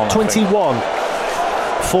 21. 21.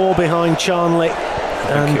 4 behind Charnley.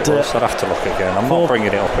 I'd have to look again. I'm not bringing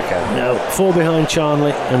it up again. No, 4 behind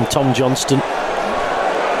Charnley and Tom Johnston.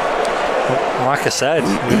 Like I said,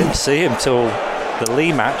 we didn't see him till the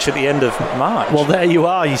Lee match at the end of March. Well, there you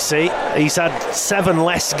are, you see. He's had 7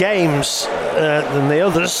 less games than the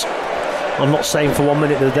others. I'm not saying for 1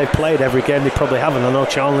 minute that they've played every game. They probably haven't. I know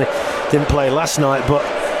Charnley didn't play last night, but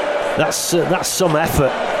that's some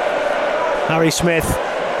effort. Harry Smith.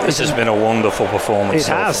 This has been a wonderful performance.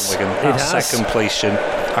 It has. From Wigan. That set completion.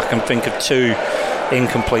 I can think of 2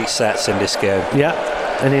 incomplete sets in this game. Yeah,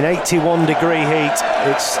 and in 81 degree heat,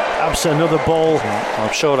 it's another ball.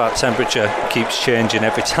 I'm sure that temperature keeps changing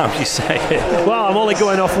every time you say it. Well, I'm only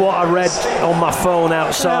going off what I read on my phone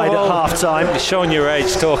outside at half time. You're showing your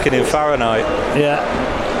age talking in Fahrenheit. Yeah,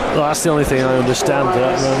 well, that's the only thing I understand.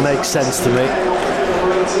 That makes sense to me.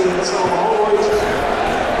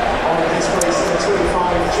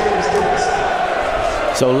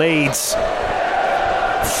 So Leeds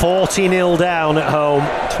 40-0 down at home.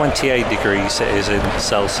 28 degrees it is in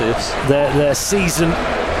Celsius. Their season.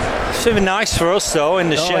 It's been nice for us though in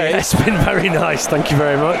the shade. Yeah, it's been very nice, thank you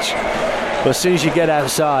very much. But as soon as you get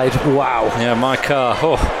outside, wow. Yeah, my car.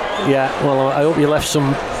 Yeah, well, I hope you left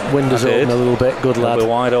some windows open a little bit. Good lad. They'll be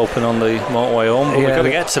wide open on the motorway home, but we've got to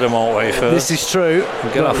get to the motorway first. This is true.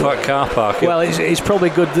 We'll get off that car park. Well, it's probably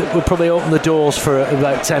good that we'll probably open the doors for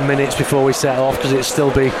about 10 minutes before we set off, because it'll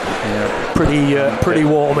still be pretty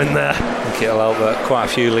warm in there. I think it'll help that quite a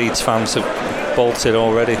few Leeds fans have bolted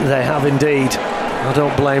already. They have indeed. I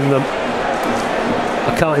don't blame them.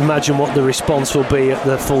 I can't imagine what the response will be at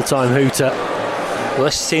the full-time hooter. Well,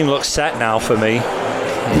 this team looks set now for me.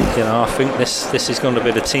 You know, I think this is going to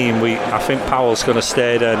be the team. I think Powell's going to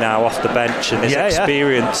stay there now off the bench, and his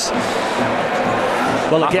experience.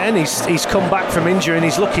 Well, again, he's come back from injury and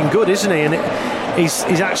he's looking good, isn't he? And he's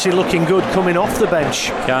actually looking good coming off the bench.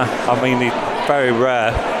 Yeah, I mean, he's very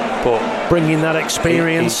rare, but bringing that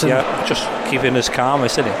experience. Just keeping us calm,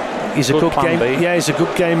 isn't he? He's a good game. Yeah, he's a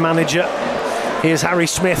good game manager. Here's Harry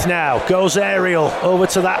Smith now. Goes aerial over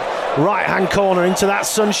to that right-hand corner into that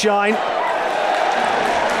sunshine.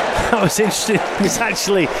 That was interesting. He's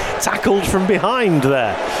actually tackled from behind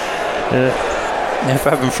there. If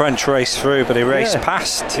Evan French raced through, but he raced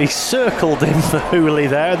past. He circled him for Hooley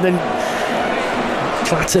there and then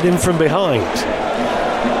clattered him from behind.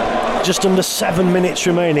 Just under 7 minutes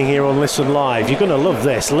remaining here on Listen Live. You're going to love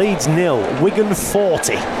this. Leeds 0, Wigan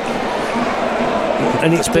 40.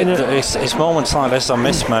 And it's moments like this I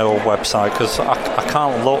miss my old website, because I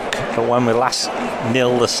can't look at when we last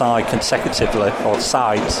nilled a side consecutively, or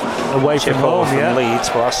sides away from home, from Leeds,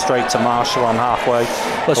 but that's straight to Marshall on halfway.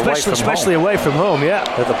 Well, especially away from home,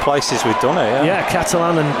 At the places we've done it, yeah,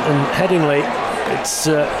 Catalan and Headingley,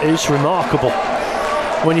 it's remarkable.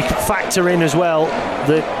 When you factor in as well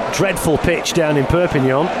the dreadful pitch down in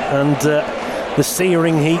Perpignan and the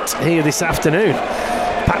searing heat here this afternoon.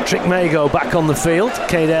 Patrick Mago back on the field.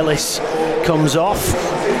 Cade Ellis comes off.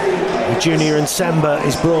 Junior and Semba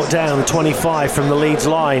is brought down 25 from the Leeds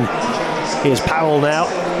line. Here's Powell now.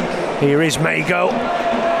 Here is Mago.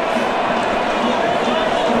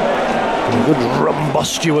 Good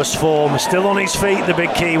rumbustious form. Still on his feet, the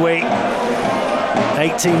big Kiwi.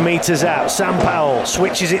 18 metres out. Sam Powell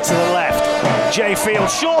switches it to the left. Jay Field,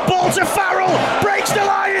 short ball to Farrell. Breaks the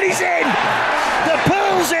line and he's in. The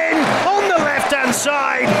Pearl's in on the left-hand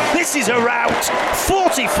side. This is a rout.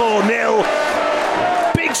 44-0.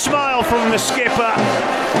 Big smile from the skipper.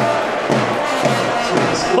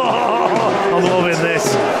 Oh, I'm loving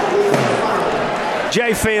this.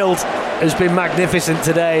 Jay Field has been magnificent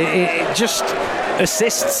today. It just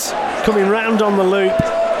assists coming round on the loop.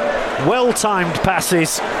 Well-timed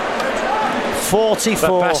passes.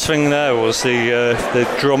 44. The best thing there was the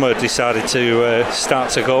drummer decided to start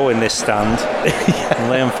to go in this stand. And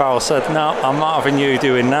Liam Farrell said, "No, I'm not having you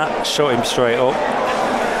doing that." Shut him straight up.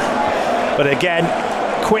 But again,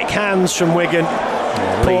 quick hands from Wigan.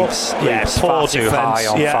 Leeds far too high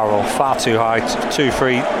on Farrell. Far too high.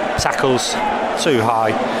 2-3 tackles too high.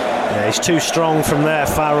 Yeah, he's too strong from there,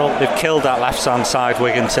 Farrell. They've killed that left-hand side,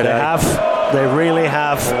 Wigan, today. They have. They really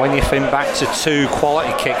have. When you think back to 2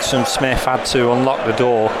 quality kicks from Smith, had to unlock the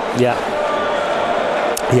door. Yeah,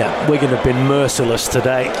 Wigan have been merciless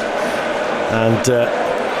today. And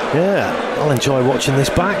I'll enjoy watching this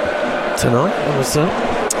back tonight. That was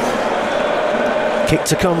kick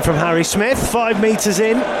to come from Harry Smith. 5 metres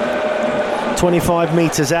in. 25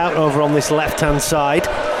 metres out over on this left-hand side.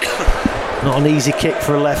 Not an easy kick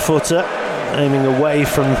for a left footer. Aiming away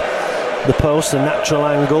from the post, a natural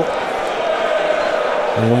angle.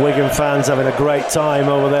 And the Wigan fans having a great time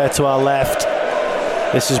over there to our left.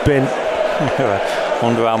 This has been...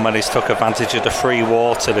 Wonder how many's took advantage of the free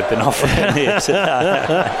water they've been offering here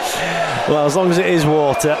today. Well, as long as it is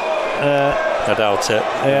water. I doubt it.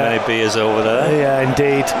 Many beers over there. Yeah,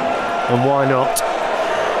 indeed. And why not?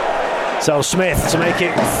 So Smith to make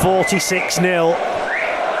it 46-0.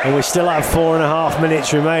 And we still have 4.5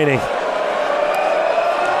 minutes remaining.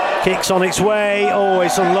 Kicks on its way. Oh,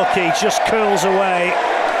 it's unlucky. Just curls away.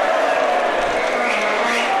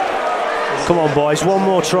 Come on, boys. One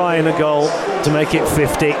more try and a goal to make it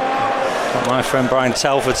 50. My friend Brian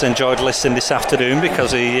Telford's enjoyed listening this afternoon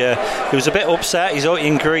because he was a bit upset. He's out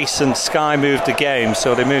in Greece and Sky moved the game,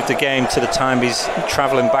 so they moved the game to the time he's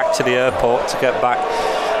travelling back to the airport to get back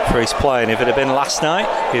for his play. And if it had been last night,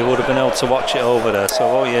 he would have been able to watch it over there. So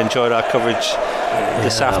I hope you enjoyed our coverage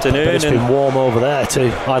this afternoon. It's been warm over there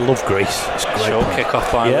too. I love Greece. It's great. Short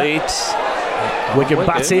kick-off by Leeds. Wigan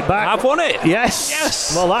bat it back. I've won it.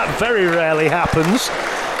 Yes. Well, that very rarely happens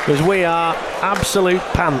because we are absolute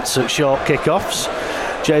pants at short kick-offs.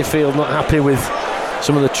 Jay Field not happy with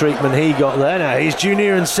some of the treatment he got there. Now he's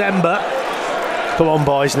Junior and Semba. Come on,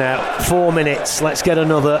 boys, now 4 minutes. Let's get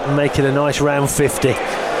another and make it a nice round 50.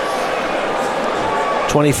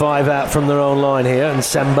 25 out from their own line here, and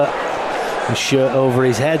Semba, his shirt over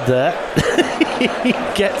his head there. He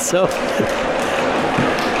gets up,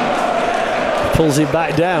 pulls it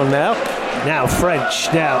back down now. Now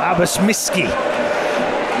French, now Abbas Miski.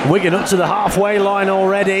 Wigan up to the halfway line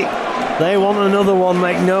already. They want another one,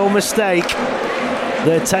 make no mistake.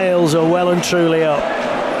 Their tails are well and truly up.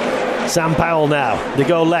 Sam Powell now. They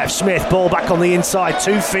go left. Smith, ball back on the inside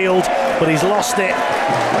to Field, but he's lost it.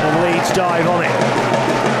 And Leeds dive on it.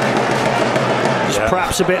 Just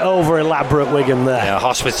perhaps a bit over elaborate Wigan there. Yeah,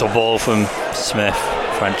 hospital ball from Smith.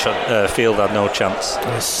 Field had no chance.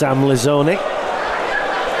 Sam Lizzoni.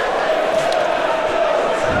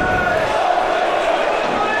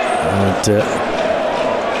 And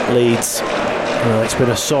Leeds. Well, it's been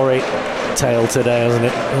a sorry tale today, hasn't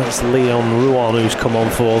it? That's Leon Ruan who's come on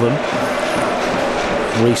for them.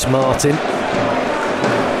 Reece Martin.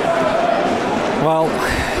 Well,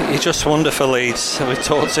 you just wonder for Leeds. We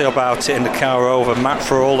talked to you about it in the car over. Matt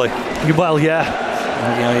Frawley. Well, yeah.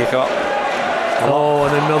 And, you got.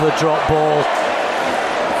 And another drop ball.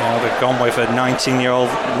 They've gone with a 19-year-old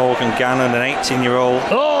Morgan Gannon, an 18-year-old.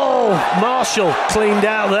 Oh, Marshall cleaned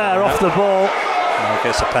out there off the ball.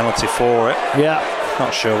 Gets a penalty for it. Yeah.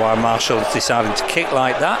 Not sure why Marshall's deciding to kick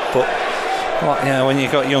like that, but when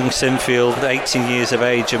you've got young Sinfield, 18 years of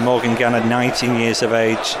age, and Morgan Gannon, 19 years of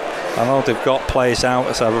age, I know they've got players out,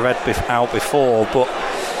 as I've read out before, but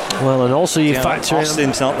well, and also you factor in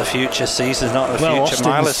Austin's not the future, Caesar's not the future,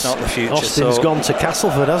 Miller's not the future. Austin's gone to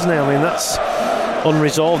Castleford, hasn't he? I mean, that's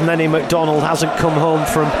unresolved. Nenny McDonald hasn't come home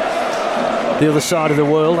from the other side of the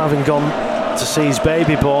world, having gone to see his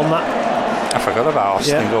baby born. I forgot about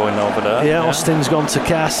Austin going over there. Yeah, Austin's gone to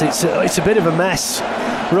Cass. It's a bit of a mess.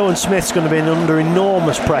 Rowan Smith's going to be under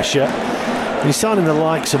enormous pressure. He's signing the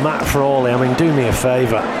likes of Matt Frawley. I mean, do me a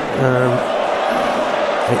favour.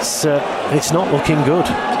 It's not looking good,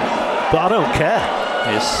 but I don't care.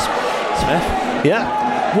 Is Smith?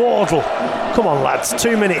 Yeah. Wardle. Come on, lads.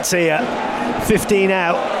 2 minutes here. 15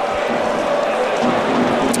 out.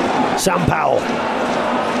 Sam Powell.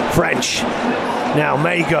 French. Now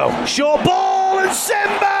Mago. Short ball and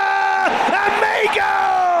Semba! And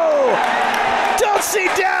Mago! Dots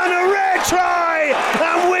it down, a rare try!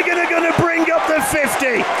 And Wigan are going to bring up the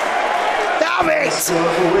 50. Have it!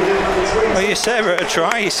 Well, you say a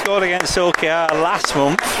try. He scored against OKR last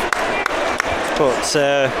month. But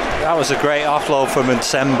that was a great offload from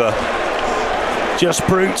Nsemba. Just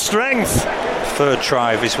brute strength. Third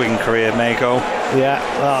try of his Wigan career, Mago. Yeah,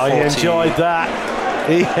 he enjoyed that.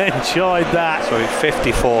 He enjoyed that. So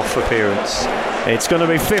 54th appearance. It's going to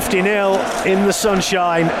be 50-0 in the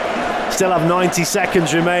sunshine. Still have 90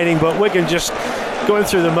 seconds remaining, but Wigan just going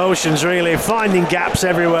through the motions, really, finding gaps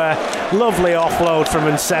everywhere. Lovely offload from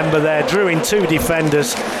Nsemba there. Drew in two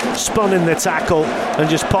defenders, spun in the tackle, and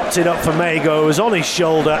just popped it up for Mago, who was on his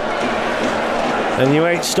shoulder. And you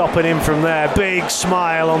ain't stopping him from there. Big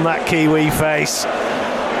smile on that Kiwi face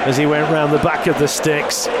as he went round the back of the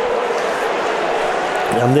sticks.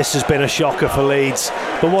 And this has been a shocker for Leeds.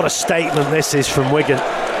 But what a statement this is from Wigan.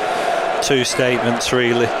 Two statements,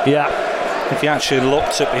 really. Yeah. If you actually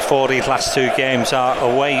looked at before these last two games, our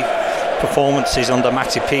away performances under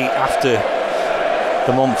Matty Peat after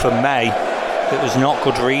the month of May, it was not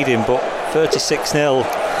good reading, but 36-0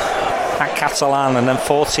 at Catalan and then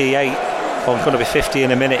 48. Well, I'm going to be 50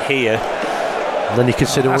 in a minute here. And then you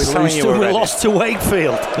consider we lost to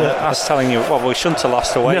Wakefield. Yeah. I was telling you, well, we shouldn't have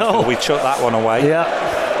lost to Wakefield. No. We chucked that one away. Yeah.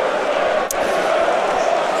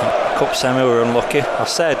 Cup semi, we were unlucky. I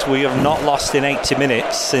said we have not lost in 80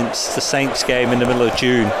 minutes since the Saints game in the middle of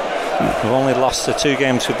June. We've only lost the two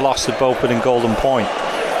games we've lost at Beaufort and Golden Point.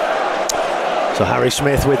 So Harry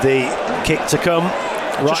Smith with the kick to come.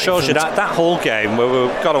 Just shows you that whole game where we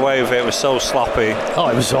got away with it was so sloppy.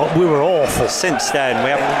 We were awful. Since then,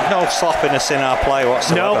 we have no sloppiness in our play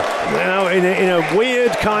whatsoever. No, in a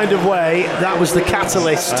weird kind of way, that was the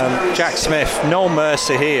catalyst. Jack Smith, no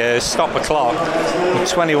mercy here, stop the clock with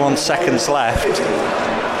 21 seconds left.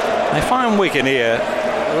 If I'm Wigan here,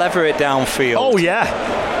 lever it downfield. Oh yeah.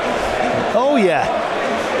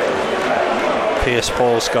 Pierce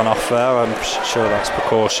Paul's gone off there, I'm sure that's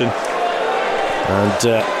precaution. And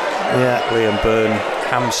Liam Byrne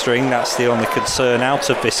hamstring, that's the only concern out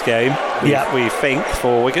of this game. We think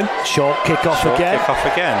for Wigan. Short kick-off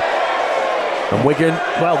again. And Wigan,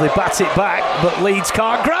 well, they bat it back, but Leeds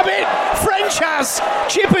can't grab it. French has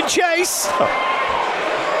chip and chase.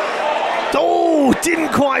 Oh,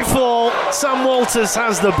 didn't quite fall. Sam Walters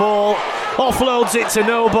has the ball, offloads it to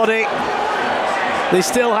nobody. They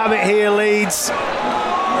still have it here, Leeds.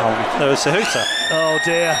 Oh, there was a hooter. Oh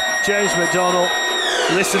dear, James McDonald,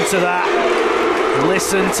 listen to that.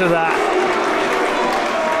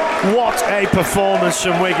 What a performance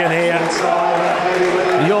from Wigan here.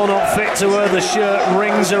 You're not fit to wear the shirt,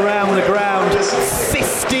 rings around the ground.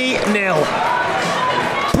 50-0.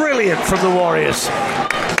 Brilliant from the Warriors.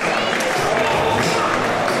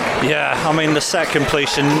 Yeah, I mean the set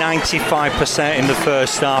completion 95% in the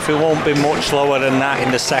first half. It won't be much lower than that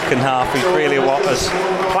in the second half. It's really what has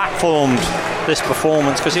platformed this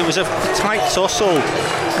performance, because it was a tight tussle.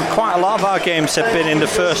 And quite a lot of our games have been in the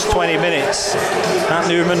first 20 minutes. That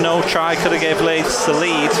Newman no try could have gave Leeds the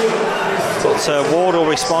lead, but Wardle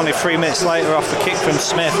responded 3 minutes later off the kick from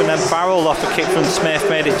Smith, and then Farrell off the kick from Smith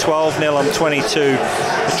made it 12-0 on 22.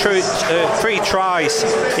 The 3 tries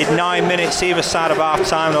in 9 minutes either side of half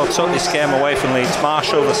time took this game away from Leeds.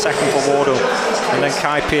 Marshall the second for Wardle, and then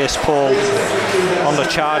Kai Pearce-Paul on the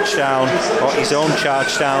charge down, or his own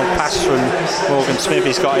charge down pass from Morgan Smith.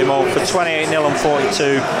 He's got him home for 28-0 on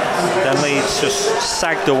 42. Then Leeds just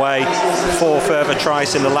sagged away. 4 further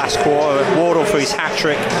tries in the last quarter. Wardle for his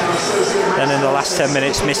hat-trick. Then in the last 10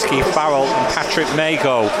 minutes, Miskey, Farrell and Patrick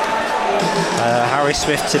Mago. Harry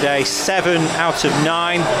Smith today 7 out of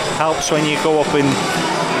 9. Helps when you go up in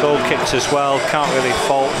goal kicks as well. Can't really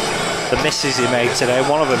fault the misses he made today.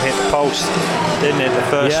 One of them hit the post, didn't it, the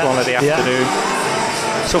first one of the afternoon.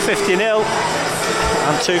 So 50-0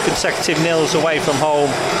 and 2 consecutive nils away from home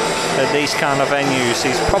at these kind of venues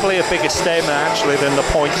is probably a bigger statement actually than the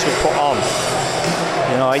points we put on.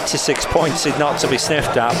 86 points is not to be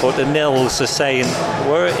sniffed at, but the nils are saying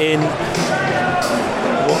we're in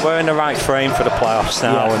the right frame for the playoffs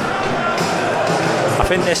now. And I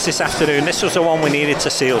think this afternoon, this was the one we needed to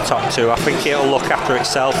seal top 2. I think it'll look after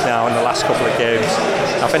itself now in the last couple of games.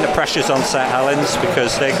 I think the pressure's on St Helens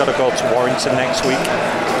because they've got to go to Warrington next week.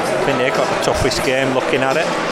 I think they've got the toughest game looking at it.